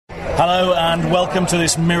Hello and welcome to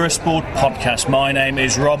this Mirror Sport podcast. My name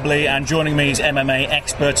is Rob Leigh and joining me is MMA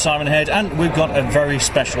expert Simon Head, and we've got a very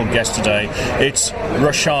special guest today. It's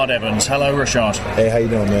Rashad Evans. Hello Rashad. Hey, how you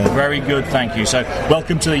doing, man? Very good, thank you. So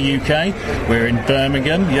welcome to the UK. We're in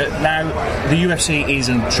Birmingham. Now the UFC is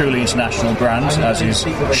a truly international brand, as is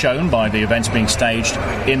shown by the events being staged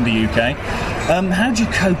in the UK. How do you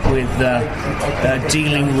cope with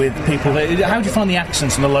dealing with people? How do you find the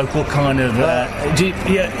accents and the local kind of... do you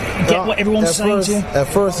get what everyone's saying to you? At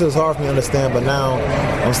first it was hard for me to understand, but now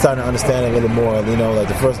I'm starting to understand it a little more. You know, like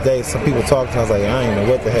the first day some people talked, I was like, I ain't know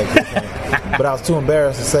what the heck they're saying. But I was too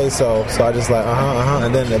embarrassed to say so I just like,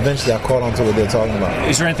 and then eventually I caught on to what they're talking about.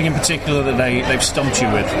 Is there anything in particular that they've stumped you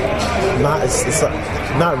with?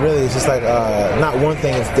 Not really. It's just like, not one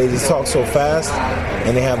thing. They just talk so fast,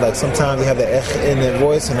 and they have like, sometimes they have the in their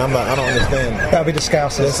voice, and I'm like, I don't understand. That'll be the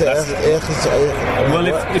Scousers. Well,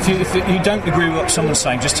 if you don't agree with what someone's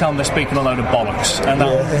saying, just tell them they're speaking a load of bollocks, and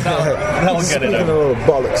that'll get it over. Speaking a load of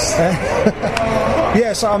bollocks.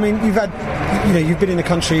 Yeah, so I mean, you've been in the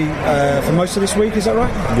country for most of this week, is that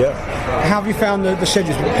right? Yeah. How have you found the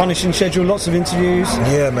schedule? Punishing schedule, lots of interviews.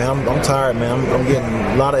 Yeah, man, I'm tired, man. I'm getting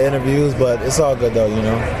a lot of interviews, but it's all good though, you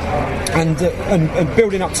know. And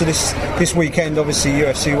building up to this weekend, obviously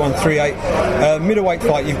UFC 138 middleweight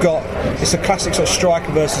fight. It's a classic sort of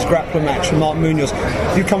striker versus grappler match from Mark Munoz.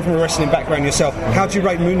 You come from a wrestling background yourself. How do you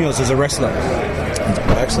rate Munoz as a wrestler?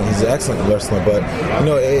 Excellent. He's an excellent wrestler, but you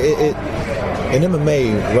know, in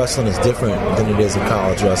MMA, wrestling is different than it is in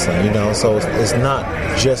college wrestling, you know, so it's not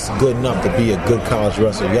just good enough to be a good college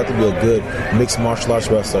wrestler. You have to be a good mixed martial arts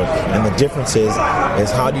wrestler, and the difference is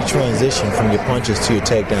how do you transition from your punches to your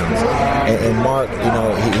takedowns. And Mark, you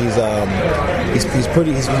know, he's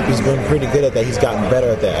been pretty good at that. He's gotten better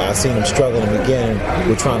at that. I've seen him struggle in the beginning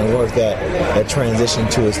with trying to work that transition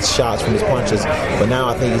to his shots from his punches, but now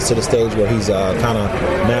I think he's to the stage where he's kind of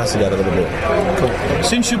mastered that a little bit. Cool.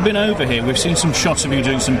 Since you've been over here, we've seen some shots of you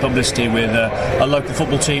doing some publicity with a local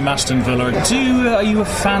football team, Aston Villa. Are you a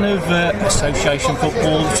fan of association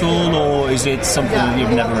football at all, or is it something that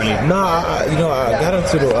you've never really... No, I got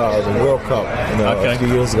into the World Cup a few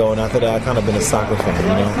years ago, and after that I've kind of been a soccer fan, you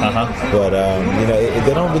know. But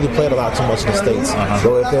they don't really play it a lot too much in the States.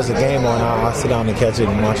 So if there's a game on, I'll sit down and catch it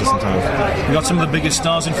and watch it sometimes. You've got some of the biggest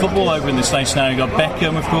stars in football over in the States now. You've got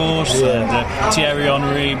Beckham, of course, and Thierry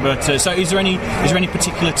Henry. But so is there any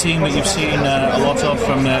particular team that you've seen a lot of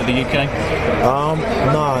from the UK?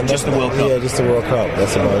 No, just the World Cup. Yeah, just the World Cup.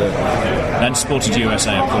 That's about it. And Sported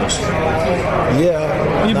USA, of course.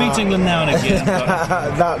 Yeah. You beat England now and again.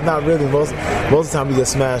 Not really. Most of the time we get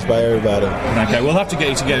smashed by everybody. Okay, we'll have to get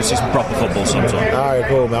you to go see some proper football sometime. All right,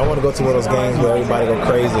 cool, man. I want to go to one of those games where everybody go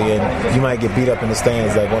crazy and you might get beat up in the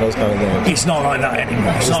stands, like one of those kind of games. It's not like that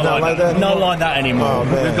anymore. It's not like that anymore? Not like that anymore. Oh,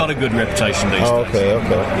 man. We've got a good reputation these days.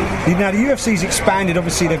 Okay. Now the UFC's expanded.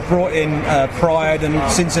 Obviously they've brought in Pride,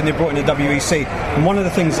 and since then they've brought in the WEC. And one of the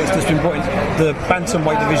things that's been brought in, the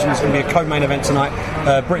bantamweight division is going to be a co-main event tonight.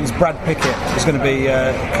 Britain's Brad Pickett is going to be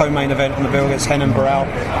a co-main event on the bill against Henan Barral.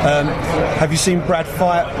 Have you seen Brad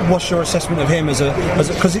fight? What's your assessment of him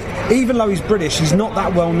because even though he's British, he's not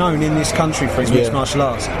that well known in this country for his mixed martial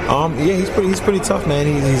arts? He's pretty tough, man.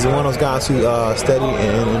 He's one of those guys who steady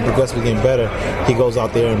and progressively getting better. He goes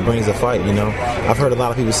out there and brings a fight. You know, I've heard a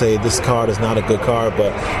lot of people say this card is not a good card,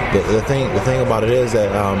 but the thing about it is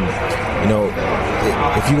that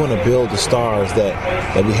if you want to build the stars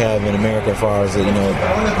that we have in America, as far as the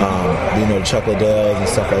Chuck Liddells and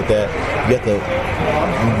stuff like that, you have to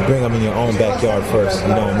bring them in your own backyard first. You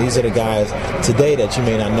know, and these are the guys today that you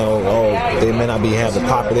may not know. They may not have the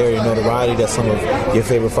popularity and notoriety that some of your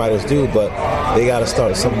favorite fighters do, but they got to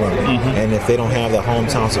start somewhere. And if they don't have that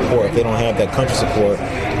hometown support, if they don't have that country support,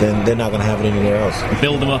 then they're not going to have it anywhere else.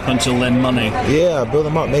 Build them up until then money. Yeah, build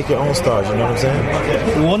them up, make your own stars. You know what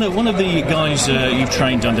I'm saying? One of the guys you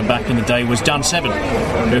trained under back in the day was Dan Severn,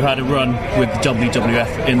 who had a run with the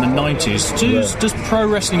WWF in the 90s. Does pro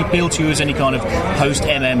wrestling appeal to you as any kind of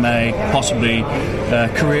post-MMA, possibly,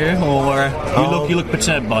 career, or you look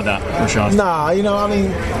perturbed by that, Rashad? Nah,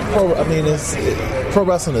 pro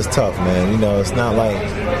wrestling is tough, man. You know, it's not like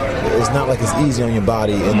it's easy on your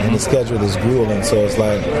body, and the schedule is grueling. So it's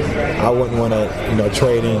like I wouldn't want to,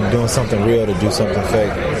 trade in doing something real to do something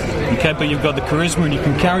fake. Okay, but you've got the charisma and you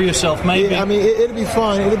can carry yourself, maybe. Yeah, I mean, it'll be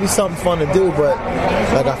fun. It'll be something fun to do, but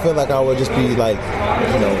like I feel like I would just be like, I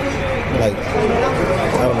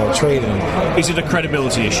don't know, trading. Is it a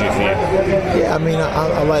credibility issue for you? Yeah, I mean,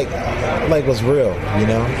 I like what's real,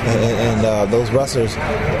 and those wrestlers,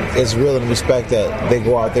 it's real in the respect that they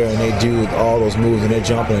go out there and they do all those moves and they're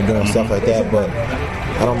jumping and doing stuff like that, but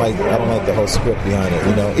don't like the whole script behind it.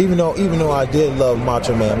 You know, even though I did love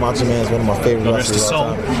Macho Man. Macho Man is one of my favorite wrestlers of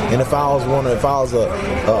all time. And if I was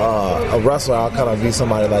a wrestler, I'll kind of be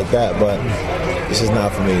somebody like that, but it's just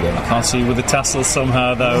not for me, though. I can't see you with the tassels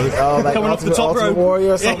somehow, though. Like coming off the top rope,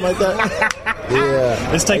 Warrior or something like that. Yeah,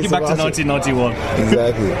 let's take you back to 1991.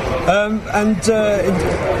 Exactly.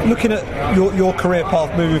 Looking at your career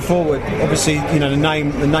path moving forward, obviously, you know, the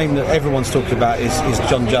name that everyone's talking about is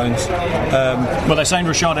John Jones. Well, they're saying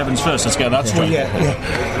Rashad Evans first. Let's get that straight.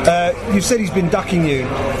 Yeah. You've said he's been ducking you.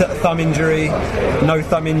 Thumb injury, no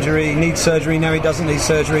thumb injury, needs surgery. Now he doesn't need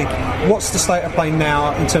surgery. What's the state of play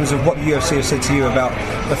now in terms of what the UFC has said to you about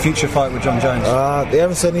a future fight with John Jones? They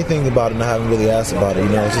haven't said anything about it, and I haven't really asked about it. You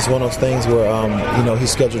know, it's just one of those things where you know,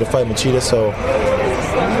 he's scheduled to fight Machida, so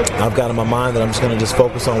I've got in my mind that I'm just going to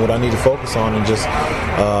focus on what I need to focus on, and just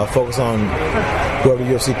focus on whoever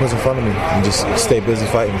the UFC puts in front of me, and just stay busy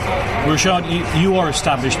fighting. Rashad, you are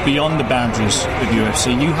established beyond the boundaries of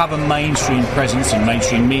UFC. You have a mainstream presence in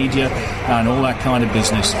mainstream media and all that kind of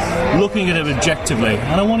business. Looking at it objectively,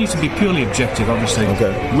 and I want you to be purely objective, obviously,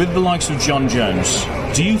 with the likes of John Jones,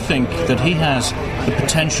 do you think that he has the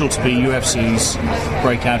potential to be UFC's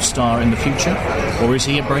breakout star in the future, or is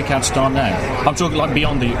he a breakout star now? I'm talking like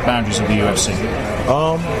beyond the boundaries of the UFC.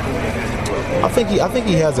 I think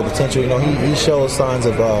he has the potential. You know, he shows signs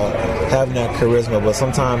of having that charisma, but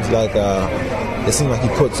sometimes it seems like he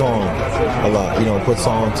puts on a lot. You know, puts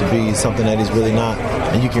on to be something that he's really not,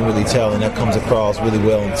 and you can really tell, and that comes across really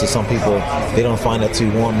well. And to some people, they don't find that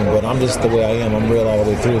too warming. But I'm just the way I am. I'm real all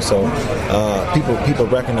the way through. So people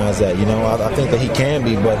recognize that. You know, I think that he can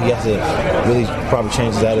be, but he has to really probably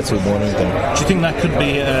change his attitude more than anything. Do you think that could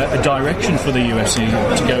be a direction for the UFC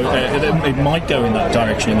to go? It might go in that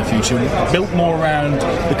direction in the future, built more around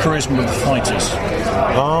the charisma of the fighters.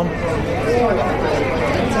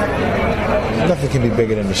 Nothing can be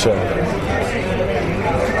bigger than the show.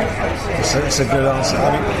 It's a good answer.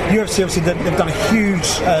 I mean, UFC obviously they've done a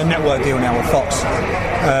huge network deal now with Fox,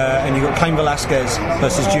 and you've got Cain Velasquez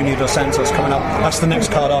versus Junior Dos Santos coming up. That's the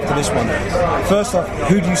next card after this one. First off,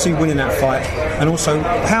 who do you see winning that fight? And also,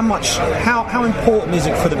 how important is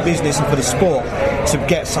it for the business and for the sport to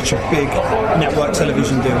get such a big network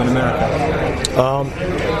television deal in America?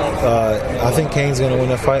 I think Cain's going to win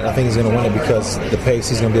that fight. I think he's going to win it because the pace,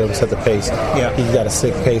 he's going to be able to set the pace. Yeah. He's got a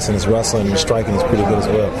sick pace, and his wrestling and his striking is pretty good as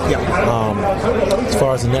well. Yeah. As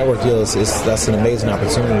far as the network deal, that's an amazing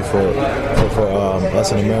opportunity for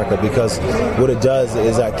us in America, because what it does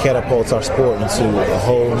is that catapults our sport into a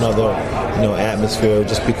whole nother, you know, atmosphere,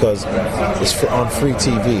 just because it's on free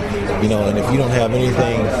TV, you know, and if you don't have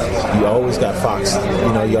anything, you always got Fox,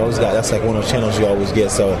 you know, you always got, that's like one of the channels you always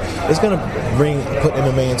get. So it's going to put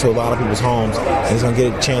MMA into a lot of people's homes, and it's going to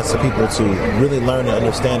get a chance for people to really learn and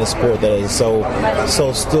understand the sport that is so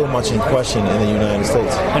still much in question in the United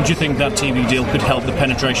States. And do you think that TV deal could help the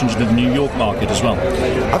penetration to the New York market as well?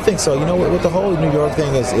 I think so. You know, with the whole New York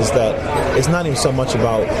thing is that it's not even so much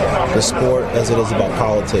about the sport as it is about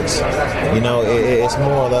politics. You know, it's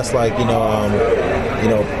more or less like, you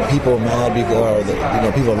know, people mad because, or you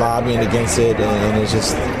know, people lobbying against it, and it's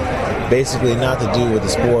just basically not to do with the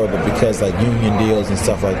sport, but because like union deals and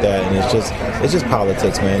stuff like that, and it's just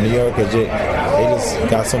politics, man. New York is they just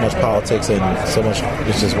got so much politics and so much,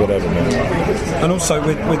 it's just whatever, man. And also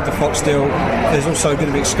with the Fox deal, there's also going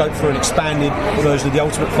to be a scope for an expanded version of the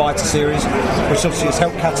Ultimate Fighter series, which obviously has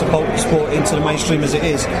helped catapult the sport into the mainstream as it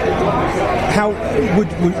is. How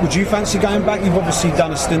would you fancy going back? You've obviously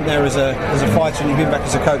done a stint there as a fighter, and you've been back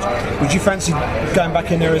as a coach. Would you fancy going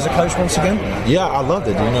back in there as a coach once again? Yeah, I loved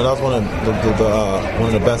it. You know, that was one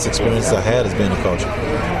of the best experiences I had as being a coach.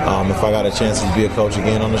 If I got a chance to be a coach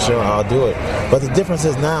again on the show, I'll do it. But the difference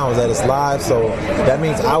is now is that it's live, so that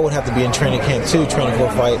means I would have to be in training camp too, training for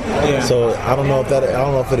a fight. Yeah. So I don't know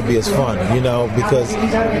if it'd be as fun, you know, because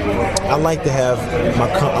I like to have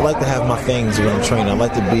my things when I'm training. I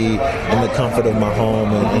like to be in the comfort of my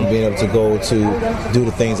home and being able to go to do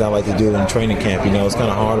the things I like to do in training camp. You know, it's kind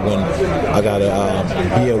of hard when I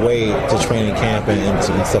gotta be away to training camp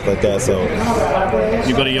and stuff like that. So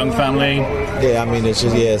you've got a young family. Yeah, I mean, it's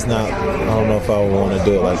just it's not. I don't know if I would want to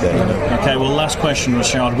do it like that. You know. Okay, well, last question,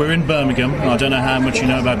 Rashad. We're in Birmingham. I don't know how much you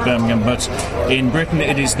know about Birmingham, but in Britain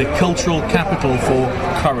it is the cultural capital for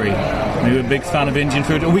curry. Are you a big fan of Indian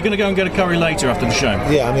food? Are we going to go and get a curry later after the show?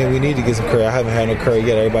 Yeah, I mean, we need to get some curry. I haven't had no curry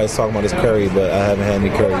yet. Everybody's talking about this curry, but I haven't had any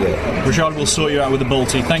curry yet. Rashad will sort you out with a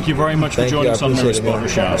Balti. Thank you very much for joining us on Mirror Spot,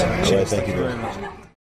 Rashad. All right, thank you very much.